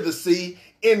into the sea.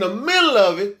 In the middle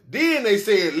of it, then they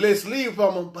said, let's leave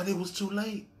from him. But it was too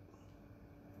late.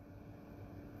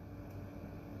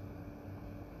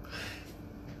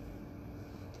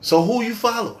 So who you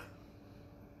following?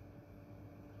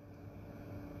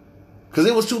 Because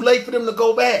it was too late for them to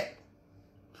go back.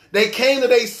 They came to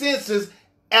their senses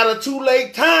at a too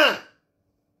late time.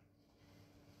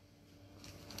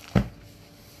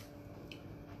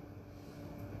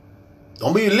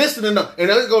 Don't be listening to, and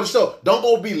let's go to show, don't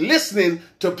go be listening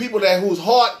to people whose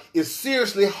heart is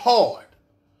seriously hard.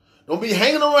 Don't be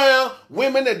hanging around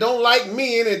women that don't like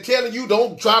men and telling you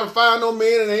don't try to find no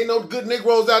men, and ain't no good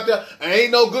Negroes out there, and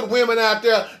ain't no good women out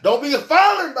there. Don't be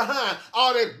following behind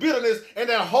all that bitterness and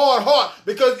that hard heart,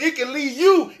 because it can lead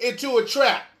you into a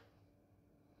trap.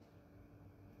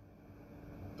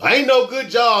 Ain't no good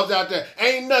jobs out there.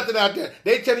 Ain't nothing out there.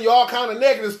 They telling you all kind of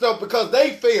negative stuff because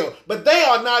they failed, but they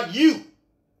are not you.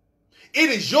 It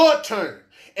is your turn,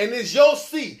 and it's your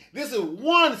seat. This is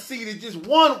one seat. It's just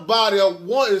one body of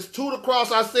one. It's two to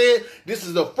cross. I said this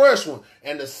is the first one,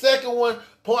 and the second one,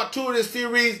 part 2 of this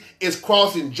series, is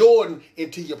crossing Jordan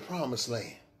into your promised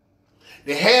land.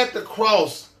 They had to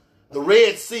cross the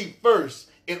Red Sea first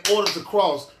in order to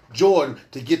cross Jordan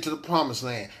to get to the promised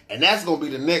land, and that's going to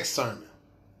be the next sermon.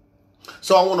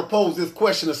 So I want to pose this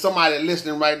question to somebody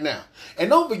listening right now. And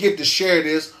don't forget to share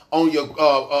this on your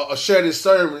share these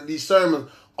sermons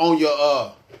on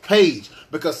your page,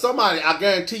 because somebody, I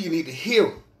guarantee you, need to hear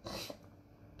them.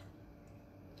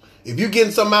 If you're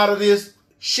getting something out of this,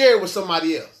 share it with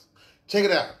somebody else. Check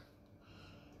it out.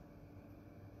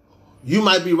 You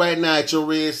might be right now at your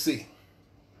Red Sea.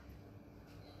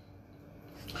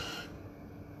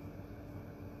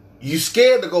 You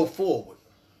scared to go forward.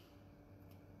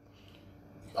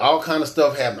 All kind of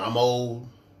stuff happened. I'm old.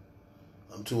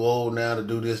 I'm too old now to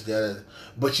do this, that.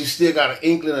 But you still got an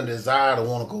inkling and desire to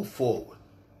want to go forward.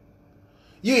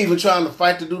 You even trying to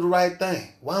fight to do the right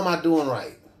thing. Why am I doing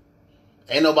right?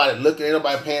 Ain't nobody looking, ain't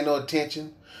nobody paying no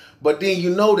attention. But then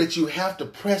you know that you have to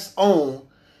press on.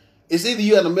 It's either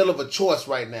you're in the middle of a choice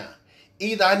right now.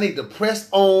 Either I need to press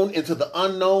on into the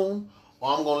unknown,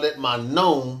 or I'm going to let my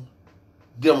known,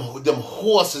 them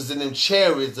horses and them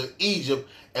chariots of Egypt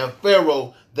and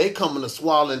Pharaoh, they coming to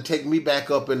swallow and take me back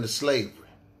up into slavery.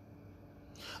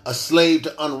 A slave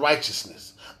to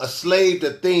unrighteousness. A slave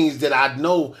to things that I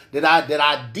know that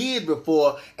I did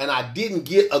before and I didn't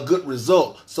get a good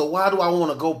result. So why do I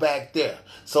want to go back there?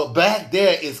 So back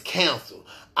there is canceled.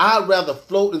 I'd rather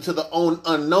float into the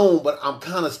unknown, but I'm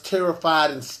kind of terrified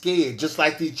and scared, just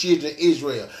like these children of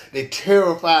Israel. They're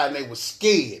terrified and they were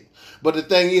scared. But the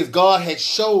thing is, God had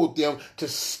showed them to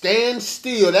stand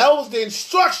still. That was the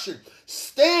instruction.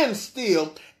 Stand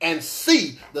still and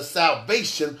see the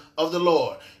salvation of the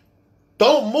Lord.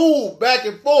 Don't move back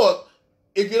and forth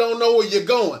if you don't know where you're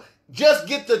going. Just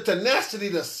get the tenacity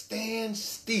to stand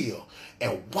still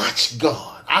and watch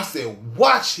God. I said,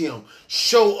 watch him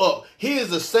show up. He is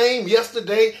the same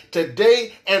yesterday,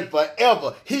 today, and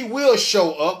forever. He will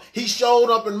show up. He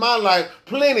showed up in my life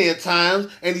plenty of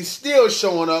times, and he's still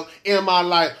showing up in my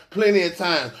life plenty of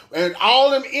times. And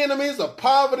all them enemies of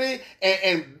poverty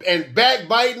and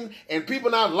backbiting and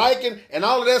people not liking and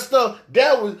all of that stuff,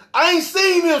 I ain't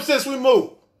seen them since we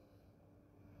moved.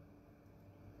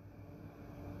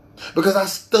 Because I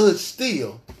stood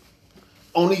still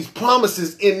on these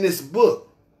promises in this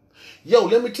book. Yo,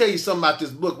 let me tell you something about this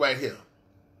book right here.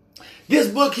 This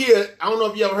book here, I don't know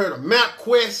if you ever heard of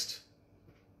MapQuest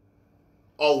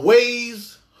or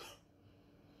Waze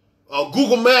or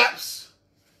Google Maps.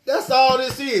 That's all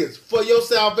this is for your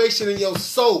salvation and your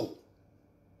soul.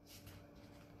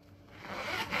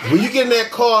 When you get in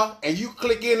that car and you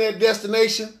click in that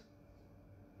destination,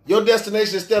 your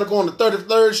destination, instead of going to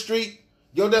 33rd Street,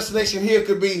 your destination here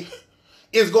could be,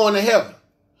 it's going to heaven.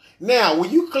 Now,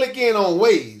 when you click in on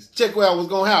Waze, check out what's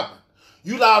going to happen.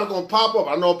 You liable going to pop up.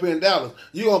 I know up here in Dallas.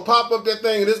 You're going to pop up that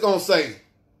thing and it's going to say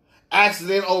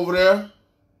accident over there.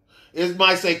 It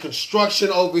might say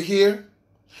construction over here.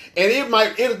 And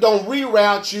it don't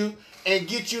reroute you and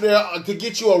get you there to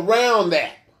get you around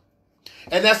that.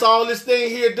 And that's all this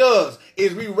thing here does,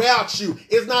 is reroute you.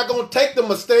 It's not going to take the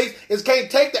mistakes. It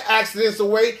can't take the accidents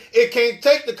away. It can't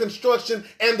take the construction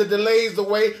and the delays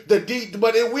away.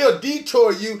 But it will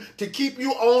detour you to keep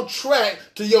you on track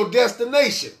to your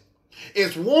destination.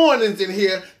 It's warnings in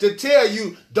here to tell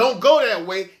you, don't go that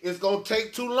way. It's going to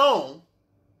take too long.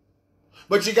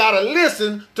 But you got to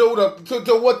listen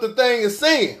to what the thing is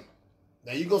saying.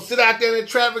 Now, you going to sit out there in the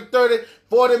traffic 30,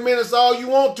 40 minutes all you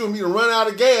want to. You run out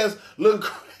of gas looking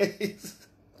crazy.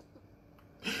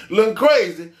 Looking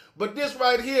crazy. But this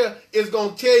right here is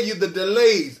going to tell you the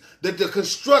delays, the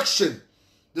construction,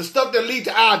 the stuff that lead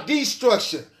to our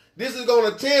destruction. This is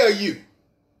going to tell you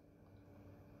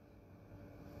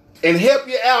and help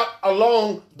you out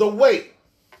along the way.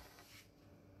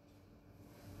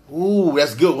 Ooh,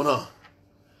 that's a good one, huh?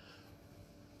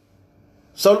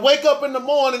 So wake up in the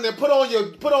morning and put on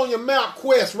your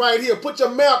MapQuest right here. Put your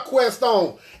MapQuest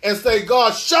on and say,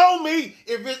 God, show me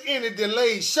if it's any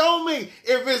delays. Show me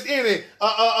if it's any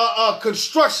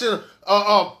construction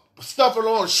stuff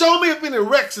along. Show me if any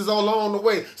wrecks is along the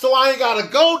way. So I ain't got to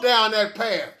go down that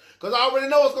path. Because I already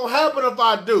know what's going to happen if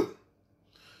I do.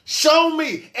 Show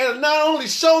me. And not only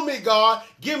show me, God,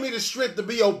 give me the strength to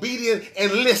be obedient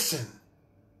and listen.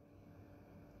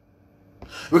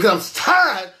 Because I'm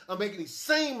tired of making these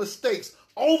same mistakes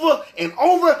over and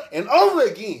over and over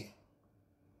again.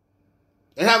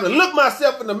 And having to look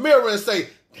myself in the mirror and say,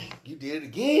 dang, you did it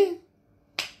again?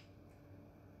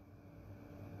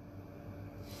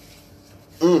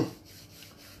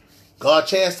 God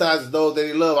chastises those that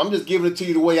he loves. I'm just giving it to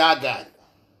you the way I got it.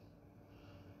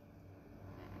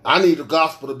 I need the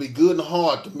gospel to be good and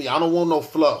hard to me. I don't want no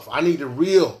fluff. I need a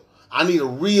real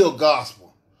gospel.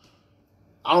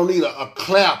 I don't need a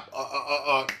clap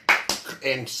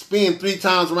and spin 3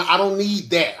 times around. I don't need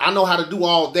that. I know how to do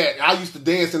all that. I used to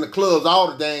dance in the clubs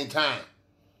all the dang time.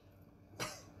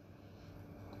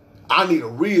 I need a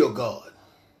real God.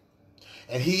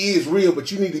 And he is real,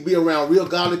 but you need to be around real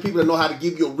godly people that know how to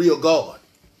give you a real God.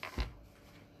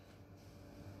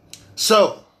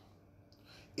 So,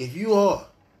 if you are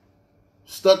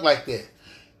stuck like that,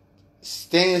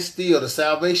 stand still. The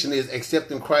salvation is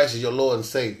accepting Christ as your Lord and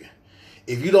Savior.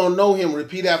 If you don't know him,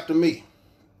 repeat after me.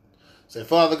 Say,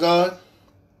 Father God,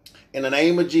 In the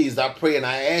name of Jesus, I pray and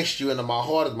I ask you into my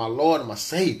heart as my Lord and my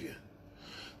Savior.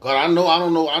 God, I know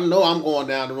I'm going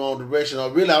down the wrong direction. Or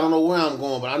really, I don't know where I'm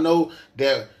going, but I know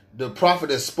that the prophet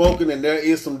has spoken and there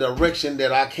is some direction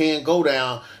that I can go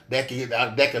down that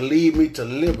can lead me to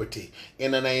liberty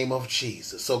in the name of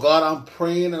Jesus. So God, I'm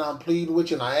praying and I'm pleading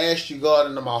with you, and I ask you, God,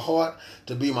 into my heart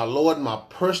to be my Lord and my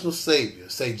personal Savior.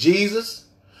 Say, Jesus,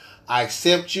 I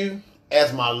accept you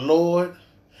as my Lord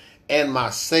and my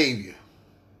Savior.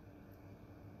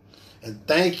 And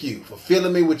thank you for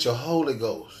filling me with your Holy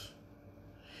Ghost.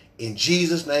 In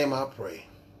Jesus' name I pray.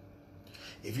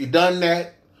 If you've done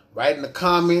that, write in the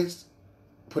comments,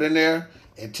 put in there,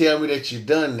 and tell me that you've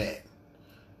done that.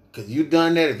 Because you've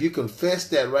done that, if you confess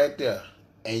that right there,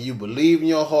 and you believe in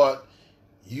your heart,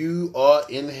 you are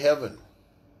in heaven.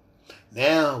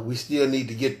 Now, we still need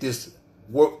to get this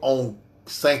work on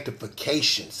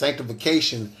sanctification.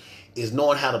 Sanctification is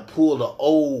knowing how to pull the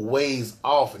old ways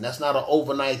off, and that's not an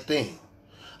overnight thing.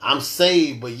 I'm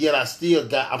saved, but yet I'm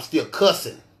still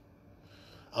cussing.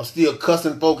 I'm still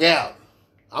cussing folk out.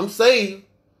 I'm saved,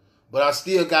 but I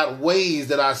still got ways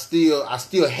that I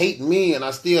still hate me, and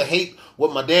I still hate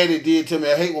what my daddy did to me.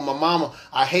 I hate what my mama.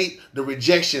 I hate the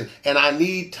rejection, and I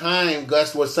need time.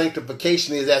 That's what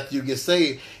sanctification is after you get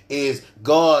saved, is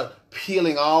God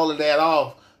peeling all of that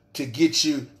off to get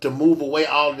you to move away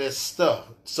all of this stuff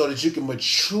so that you can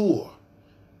mature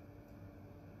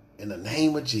in the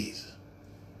name of Jesus.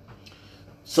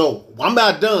 So I'm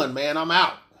about done, man. I'm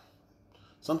out.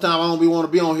 Sometimes I don't want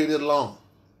to be on here this long.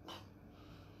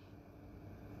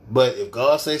 But if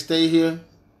God say stay here,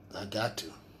 I got to.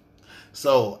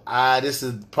 So this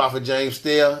is Prophet James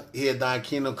Steele here at Thy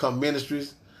Kingdom Come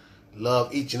Ministries.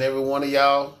 Love each and every one of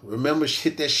y'all. Remember,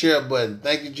 hit that share button.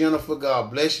 Thank you, Jennifer.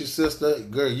 God bless you, sister.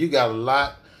 Girl, you got a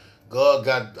lot. God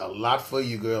got a lot for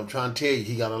you, girl. I'm trying to tell you,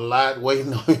 he got a lot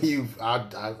waiting on you.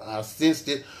 I sensed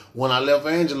it when I left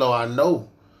Angelo. I know.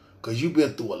 Because you've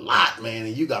been through a lot, man.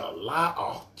 And you got a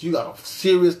lot. You got a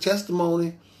serious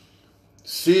testimony.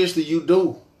 Seriously, you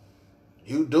do.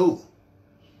 You do.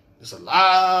 There's a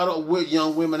lot of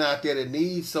young women out there that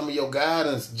need some of your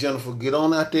guidance, Jennifer. Get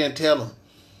on out there and tell them.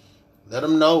 Let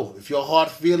them know. If your heart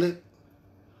feel it,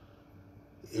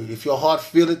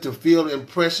 to feel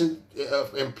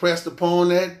impressed upon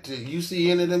that, you see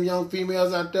any of them young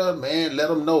females out there, man, let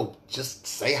them know. Just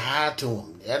say hi to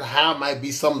them. That hi might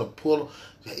be something to pull.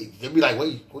 They'll be like,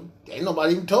 wait, ain't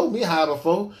nobody even told me hi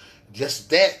before. Just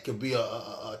that could be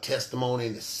a testimony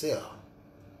in itself.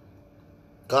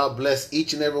 God bless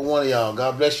each and every one of y'all.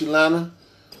 God bless you, Lana.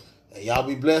 And y'all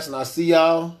be blessed, and I'll see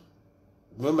y'all.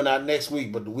 Remember, not next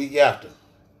week, but the week after.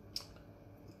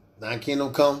 Thy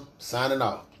Kingdom Come, signing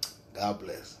off. God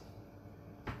bless.